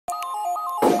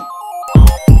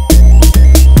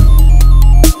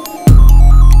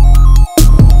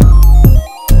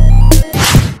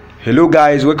Hello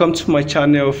guys, welcome to my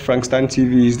channel Frankstan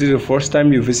TV. Is this the first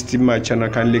time you visited my channel?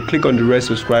 Kindly click on the red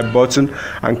subscribe button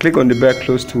and click on the bell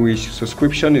close to it.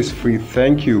 Subscription is free.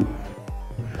 Thank you.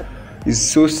 It's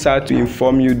so sad to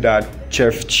inform you that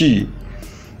Chef Chi,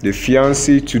 the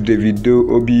fiance to Davido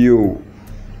Obio,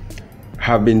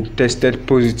 have been tested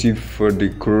positive for the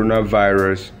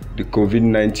coronavirus, the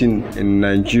COVID-19 in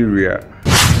Nigeria.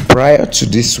 Prior to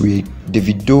this week,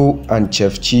 Davido and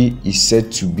Chef Chi is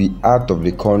said to be out of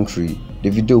the country.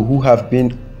 Davido, who have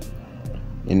been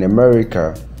in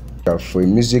America for a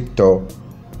music tour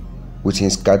with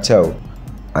his cartel,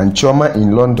 and Choma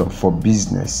in London for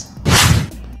business.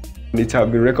 It has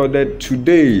been recorded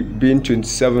today, being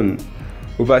 27,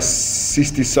 over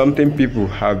 60-something people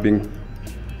have been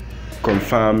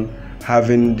confirmed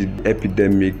having the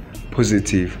epidemic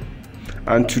positive.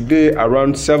 And today,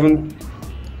 around 7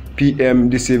 p.m.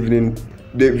 this evening,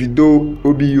 Davido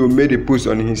Obio made a post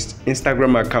on his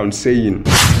Instagram account saying,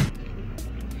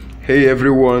 "Hey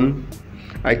everyone,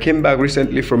 I came back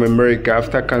recently from America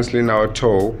after cancelling our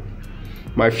tour.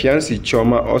 My fiance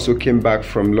Choma also came back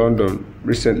from London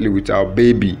recently with our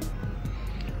baby.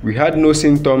 We had no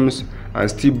symptoms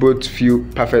and still both feel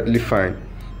perfectly fine.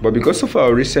 But because of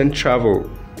our recent travel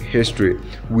history,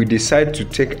 we decided to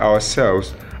take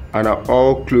ourselves and our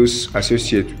all close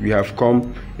associates we have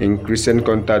come in recent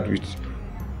contact with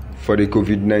for the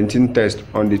COVID-19 test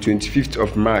on the 25th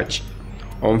of March.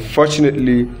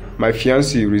 Unfortunately, my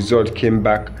fiancé result came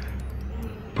back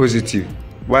positive,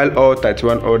 while all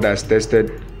 31 others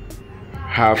tested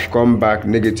have come back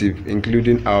negative,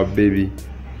 including our baby.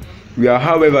 We are,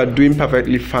 however, doing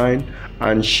perfectly fine,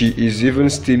 and she is even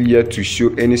still yet to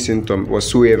show any symptom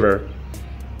whatsoever.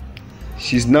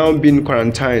 She's now been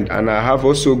quarantined, and I have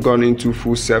also gone into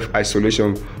full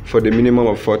self-isolation for the minimum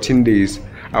of 14 days.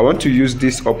 I want to use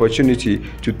this opportunity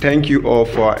to thank you all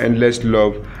for our endless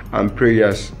love and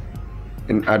prayers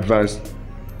in advance,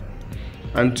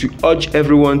 and to urge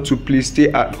everyone to please stay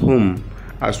at home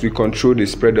as we control the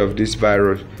spread of this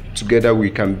virus. Together we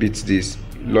can beat this.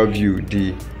 Love you,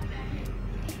 D."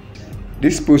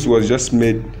 This post was just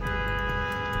made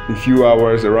in a few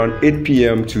hours around 8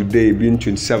 p.m. today, being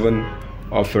 27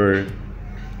 of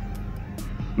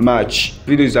March.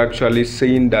 The video is actually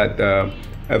saying that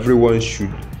everyone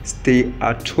should stay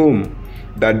at home,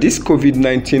 that this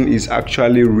COVID-19 is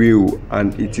actually real,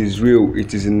 and it is real.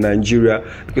 It is in Nigeria,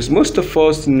 because most of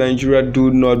us in Nigeria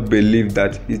do not believe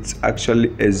that it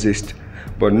actually exists.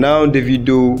 But now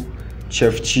Davido,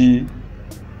 Chef Chi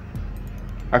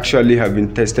actually have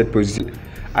been tested positive.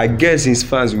 I guess his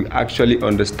fans will actually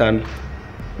understand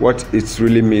what it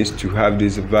really means to have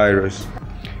this virus.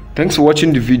 Thanks for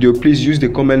watching the video. Please use the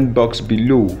comment box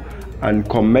below and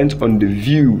comment on the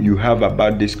view you have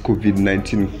about this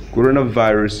COVID-19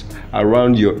 coronavirus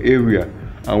around your area,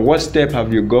 and what step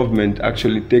have your government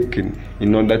actually taken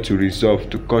in order to resolve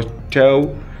to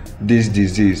curtail this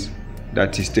disease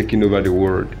that is taking over the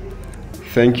world.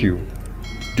 Thank you.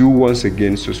 Do once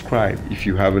again subscribe if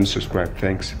you haven't subscribed.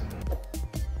 Thanks.